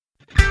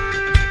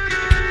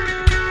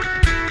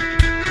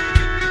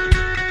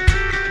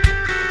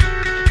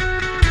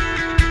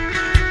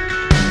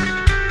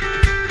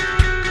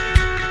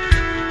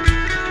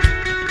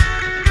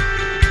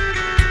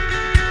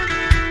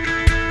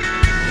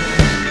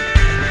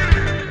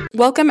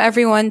Welcome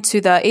everyone to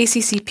the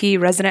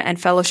ACCP Resident and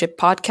Fellowship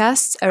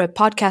Podcast, a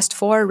podcast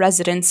for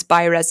residents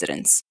by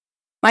residents.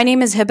 My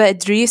name is Hiba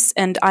Idris,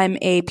 and I'm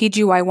a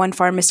PGY1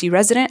 pharmacy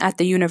resident at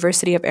the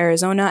University of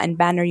Arizona and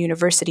Banner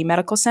University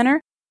Medical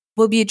Center.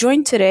 We'll be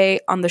joined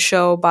today on the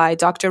show by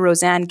Dr.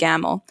 Roseanne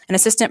Gamel, an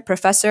assistant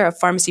professor of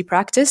pharmacy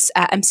practice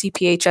at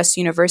MCPHS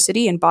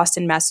University in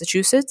Boston,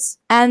 Massachusetts,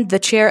 and the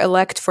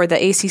chair-elect for the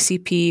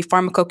ACCP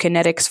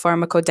Pharmacokinetics,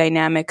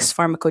 Pharmacodynamics,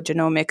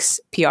 Pharmacogenomics,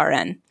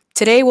 PRN.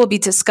 Today, we'll be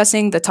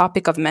discussing the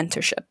topic of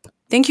mentorship.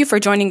 Thank you for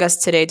joining us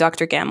today,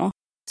 Dr. Gamel.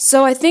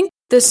 So I think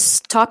this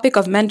topic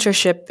of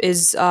mentorship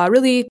is a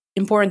really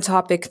important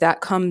topic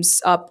that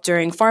comes up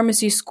during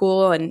pharmacy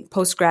school and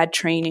post-grad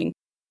training,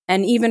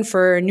 and even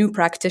for new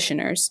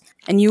practitioners.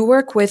 And you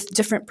work with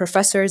different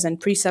professors and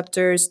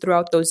preceptors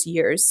throughout those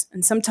years.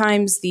 And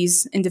sometimes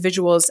these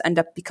individuals end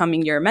up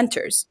becoming your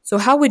mentors. So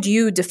how would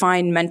you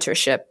define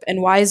mentorship,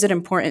 and why is it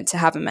important to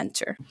have a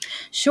mentor?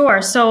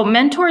 Sure. So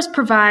mentors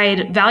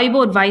provide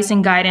valuable advice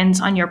and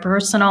guidance on your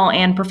personal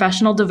and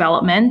professional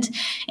development.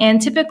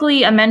 And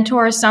typically a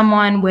mentor is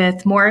someone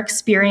with more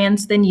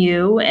experience than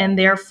you, and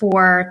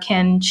therefore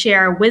can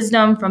share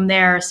wisdom from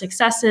their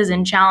successes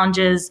and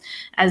challenges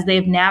as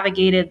they've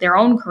navigated their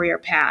own career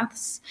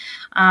paths.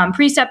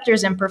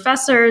 Preceptors and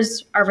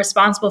professors are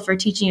responsible for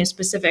teaching you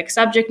specific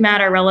subject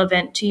matter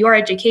relevant to your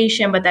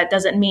education, but that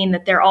doesn't mean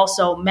that they're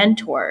also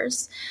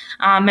mentors.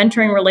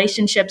 Mentoring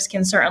relationships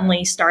can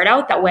certainly start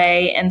out that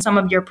way, and some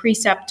of your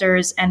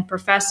preceptors and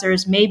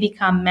professors may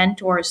become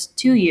mentors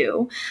to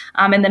you.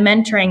 And the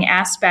mentoring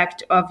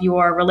aspect of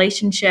your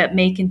relationship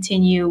may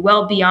continue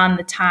well beyond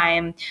the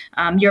time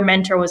your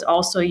mentor was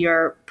also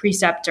your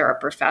preceptor or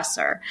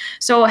professor.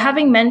 So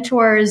having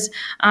mentors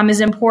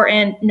is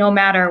important no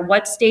matter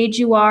what stage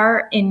you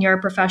are in your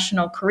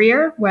professional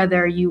career,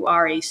 whether you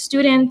are a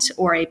student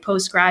or a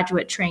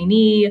postgraduate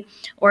trainee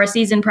or a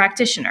seasoned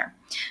practitioner.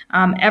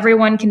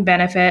 Everyone can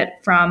benefit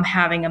from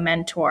having a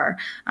mentor.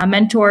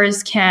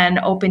 Mentors can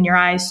open your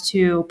eyes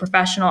to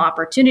professional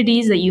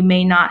opportunities that you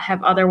may not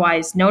have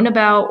otherwise known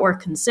about or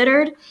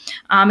considered,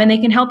 and they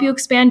can help you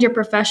expand your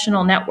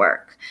professional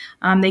network.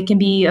 They can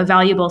be a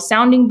valuable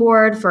sounding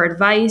board for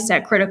advice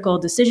at critical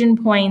decision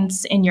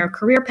points in your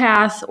career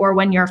path or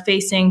when you're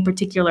facing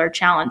particular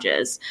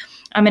challenges.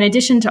 In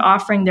addition to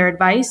offering their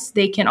advice,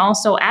 they can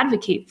also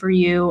advocate for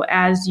you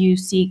as you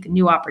seek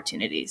new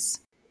opportunities.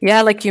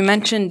 Yeah, like you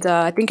mentioned,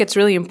 I think it's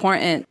really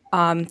important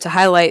to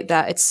highlight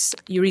that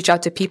you reach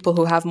out to people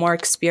who have more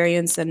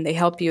experience and they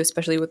help you,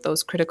 especially with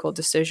those critical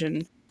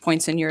decision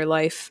points in your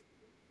life.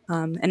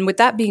 And with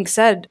that being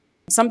said,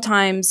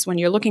 sometimes when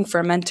you're looking for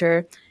a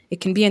mentor,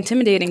 it can be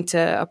intimidating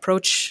to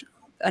approach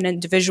an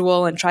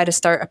individual and try to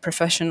start a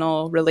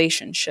professional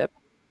relationship.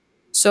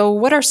 So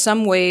what are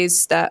some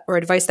ways or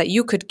advice that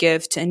you could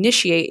give to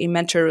initiate a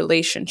mentor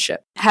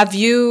relationship? Have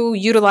you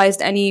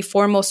utilized any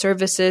formal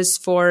services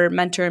for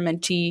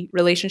mentor-mentee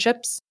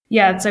relationships?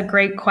 Yeah, it's a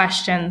great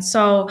question.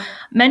 So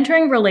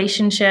mentoring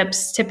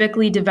relationships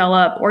typically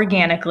develop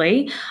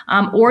organically,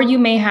 or you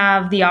may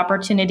have the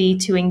opportunity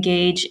to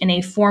engage in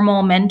a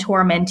formal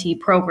mentor-mentee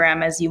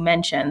program, as you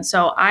mentioned.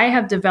 So I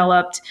have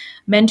developed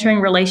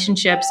mentoring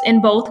relationships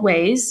in both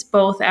ways,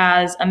 both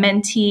as a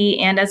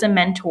mentee and as a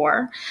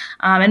mentor.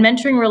 And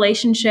mentoring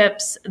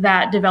relationships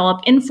that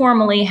develop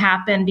informally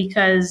happen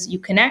because you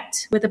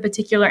connect with a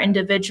particular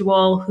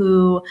individual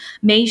who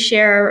may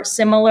share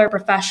similar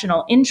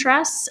professional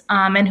interests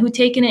and who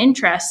take an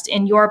interest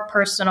in your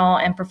personal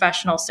and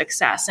professional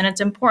success. And it's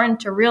important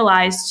to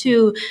realize,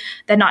 too,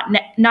 that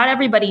not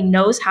everybody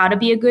knows how to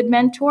be a good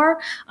mentor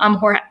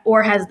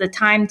or has the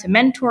time to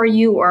mentor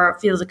you or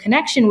feels a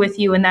connection with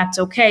you, and that's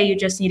okay. You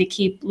just need to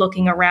keep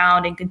looking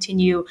around and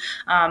continue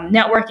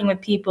networking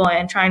with people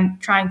and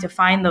trying to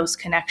find those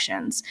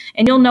connections.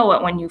 And you'll know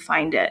it when you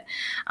find it.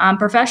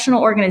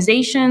 Professional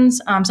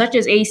organizations such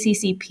as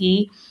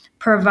ACCP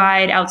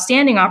provide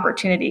outstanding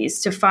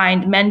opportunities to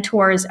find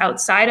mentors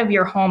outside of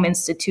your home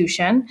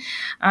institution.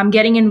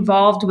 Getting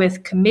involved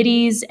with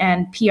committees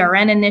and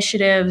PRN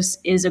initiatives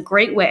is a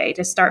great way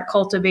to start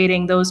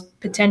cultivating those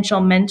potential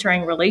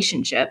mentoring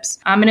relationships.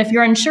 And if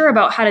you're unsure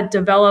about how to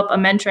develop a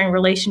mentoring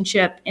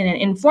relationship in an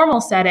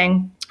informal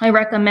setting, I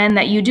recommend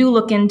that you do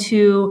look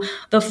into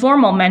the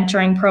formal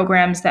mentoring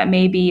programs that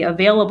may be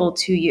available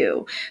to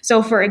you.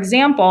 So, for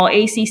example,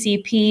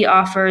 ACCP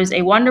offers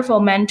a wonderful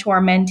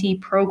mentor-mentee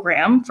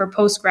program for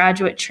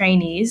postgraduate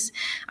trainees.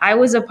 I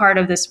was a part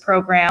of this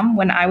program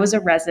when I was a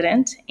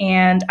resident,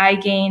 and I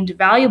gained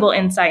valuable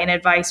insight and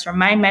advice from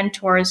my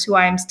mentors who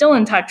I am still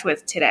in touch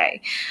with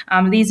today.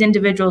 These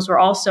individuals were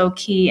also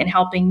key in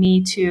helping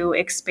me to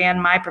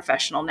expand my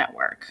professional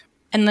network.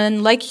 And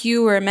then, like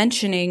you were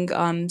mentioning,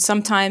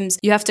 sometimes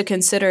you have to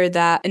consider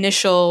that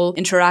initial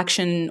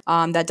interaction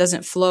that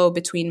doesn't flow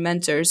between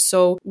mentors.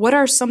 So what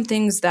are some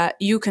things that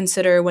you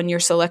consider when you're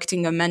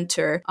selecting a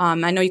mentor?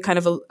 I know you kind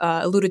of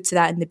alluded to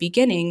that in the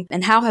beginning.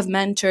 And how have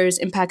mentors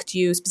impact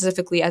you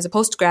specifically as a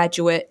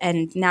postgraduate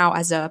and now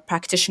as a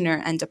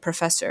practitioner and a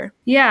professor?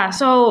 Yeah,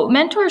 so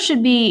mentors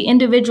should be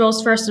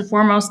individuals first and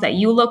foremost that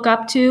you look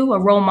up to, a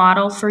role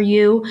model for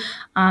you,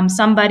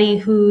 somebody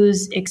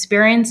whose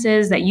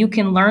experiences that you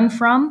can learn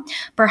from.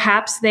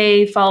 Perhaps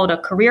they followed a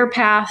career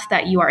path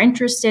that you are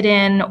interested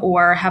in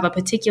or have a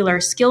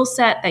particular skill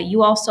set that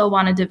you also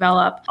want to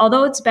develop.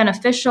 Although it's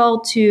beneficial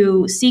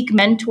to seek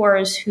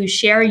mentors who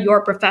share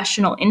your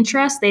professional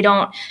interests, they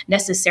don't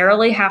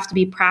necessarily have to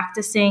be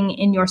practicing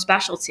in your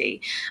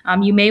specialty.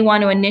 You may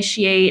want to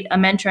initiate a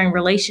mentoring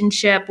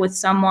relationship with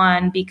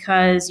someone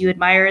because you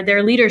admire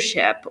their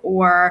leadership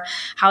or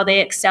how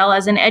they excel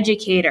as an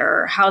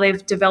educator, how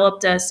they've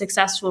developed a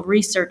successful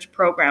research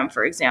program,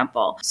 for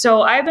example.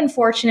 So I've been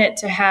fortunate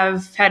to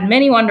have had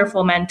many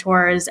wonderful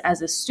mentors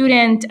as a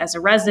student, as a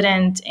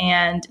resident,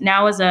 and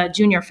now as a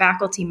junior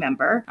faculty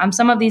member.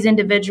 Some of these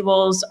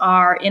individuals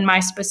are in my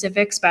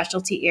specific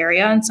specialty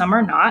area and some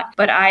are not,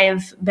 but I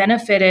have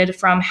benefited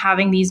from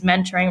having these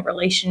mentoring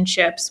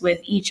relationships with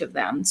each of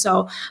them.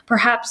 So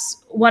perhaps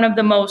one of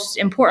the most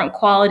important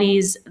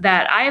qualities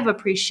that I have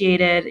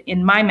appreciated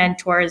in my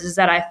mentors is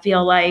that I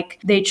feel like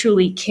they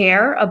truly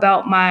care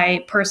about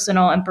my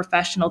personal and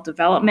professional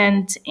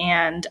development,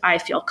 and I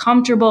feel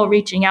comfortable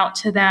reaching out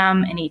to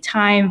them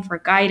anytime for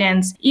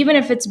guidance, even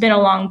if it's been a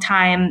long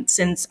time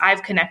since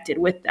I've connected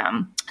with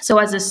them. So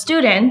as a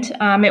student,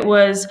 it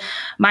was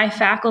my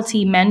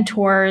faculty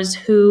mentors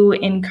who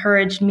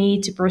encouraged me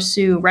to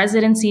pursue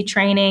residency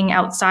training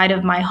outside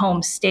of my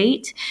home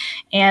state.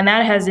 And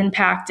that has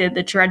impacted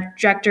the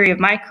trajectory of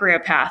my career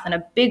path in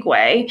a big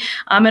way,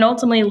 and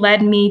ultimately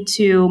led me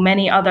to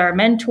many other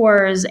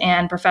mentors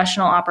and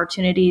professional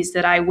opportunities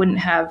that I wouldn't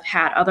have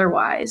had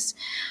otherwise.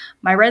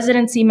 My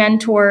residency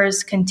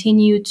mentors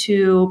continue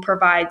to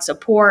provide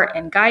support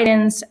and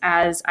guidance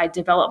as I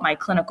develop my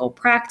clinical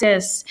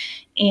practice,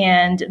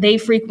 and they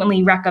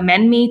frequently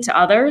recommend me to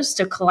others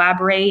to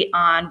collaborate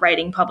on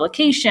writing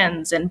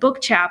publications and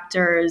book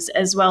chapters,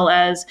 as well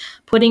as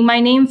putting my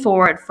name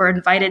forward for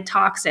invited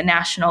talks at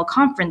national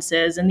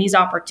conferences. And these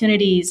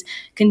opportunities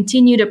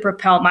continue to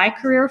propel my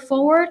career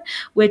forward,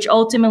 which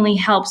ultimately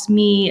helps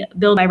me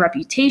build my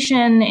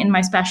reputation in my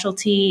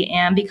specialty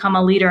and become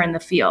a leader in the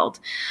field.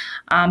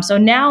 So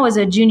now as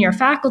a junior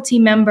faculty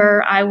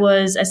member, I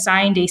was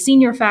assigned a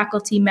senior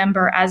faculty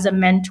member as a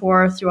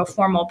mentor through a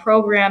formal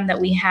program that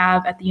we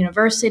have at the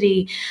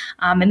university.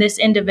 And this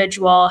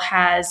individual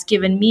has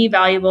given me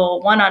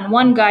valuable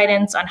one-on-one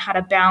guidance on how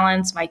to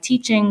balance my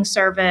teaching,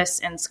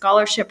 service, and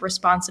scholarship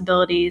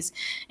responsibilities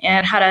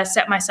and how to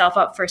set myself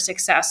up for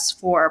success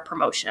for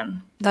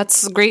promotion.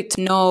 That's great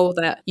to know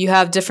that you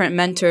have different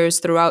mentors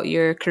throughout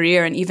your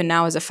career. And even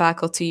now as a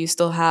faculty, you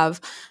still have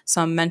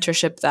some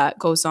mentorship that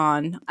goes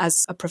on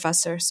as a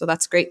professor. So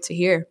that's great to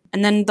hear.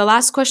 And then the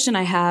last question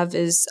I have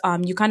is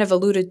you kind of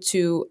alluded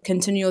to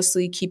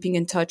continuously keeping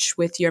in touch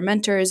with your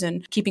mentors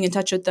and keeping in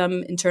touch with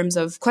them in terms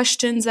of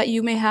questions that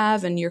you may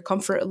have and your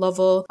comfort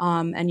level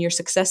and your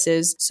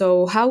successes.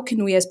 So how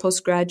can we as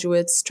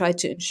postgraduates try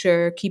to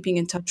ensure keeping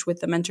in touch with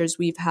the mentors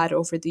we've had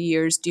over the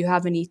years? Do you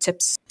have any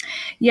tips?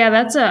 Yeah,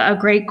 that's a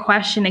great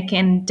question. It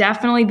can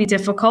definitely be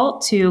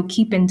difficult to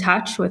keep in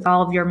touch with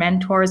all of your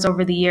mentors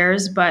over the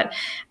years, but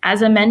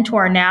as a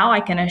mentor now,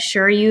 I can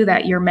assure you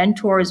that your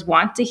mentors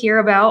want to hear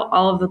about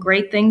all of the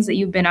great things that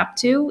you've been up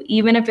to,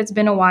 even if it's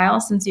been a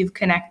while since you've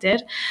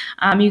connected.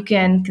 You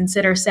can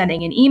consider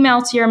sending an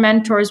email to your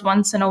mentors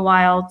once in a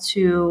while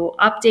to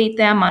update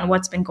them on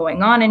what's been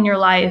going on in your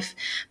life,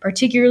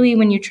 particularly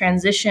when you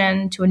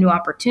transition to a new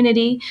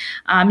opportunity.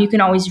 You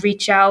can always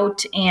reach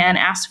out and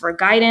ask for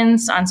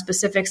guidance on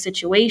specific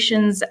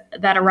situations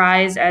that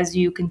arise as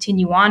you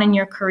continue on in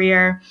your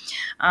career.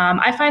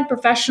 I find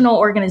professional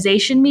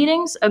organization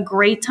meetings a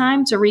great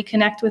time to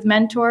reconnect with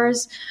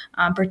mentors,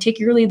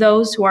 particularly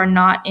those who are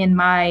not in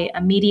my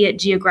immediate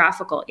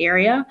geographical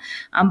area.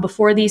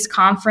 Before these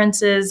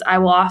conferences, I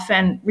will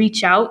often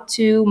reach out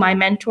to my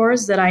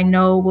mentors that I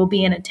know will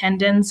be in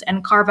attendance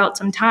and carve out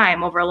some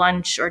time over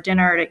lunch or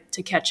dinner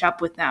to catch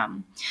up with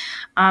them.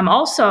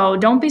 Also,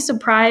 don't be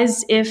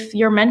surprised if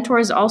your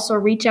mentors also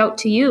reach out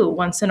to you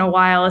once in a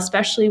while,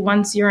 especially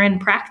once you're in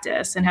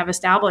practice and have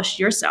established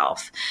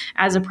yourself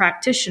as a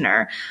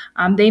practitioner.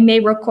 They may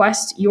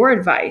request your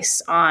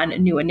advice on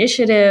new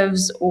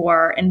initiatives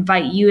or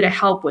invite you to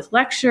help with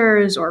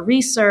lectures or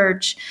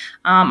research,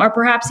 or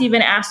perhaps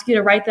even ask you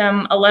to write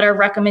them a letter of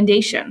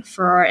recommendation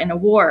for an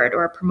award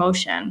or a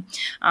promotion.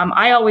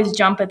 I always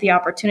jump at the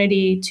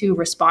opportunity to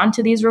respond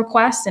to these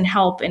requests and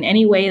help in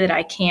any way that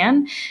I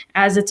can,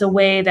 as it's a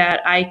way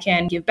that I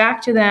can give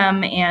back to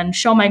them and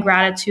show my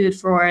gratitude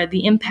for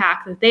the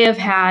impact that they have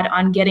had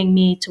on getting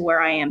me to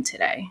where I am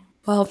today.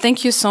 Well,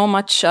 thank you so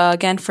much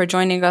again for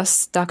joining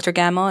us, Dr.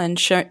 Gamal, and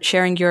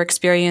sharing your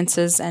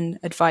experiences and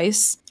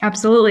advice.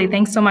 Absolutely.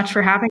 Thanks so much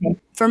for having me.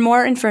 For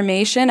more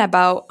information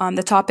about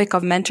the topic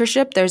of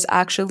mentorship, there's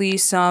actually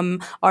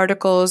some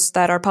articles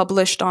that are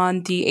published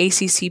on the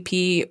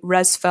ACCP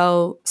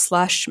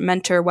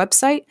ResFel/mentor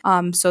website.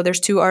 So there's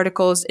 2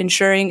 articles,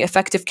 Ensuring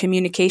Effective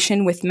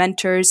Communication with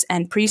Mentors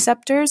and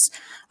Preceptors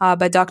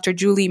by Dr.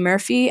 Julie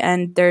Murphy.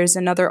 And there's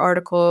another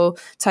article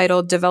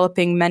titled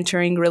Developing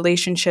Mentoring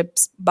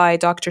Relationships by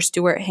Dr.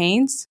 Stuart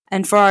Haynes.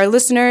 And for our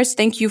listeners,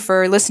 thank you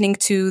for listening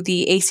to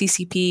the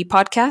ACCP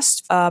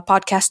podcast,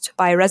 podcast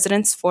by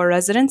residents for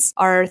residents.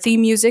 Our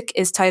theme music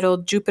is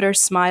titled Jupiter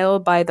Smile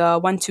by the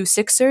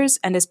 126ers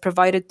and is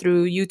provided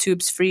through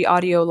YouTube's free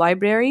audio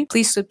library.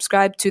 Please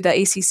subscribe to the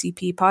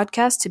ACCP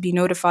podcast to be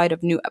notified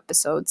of new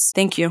episodes.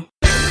 Thank you.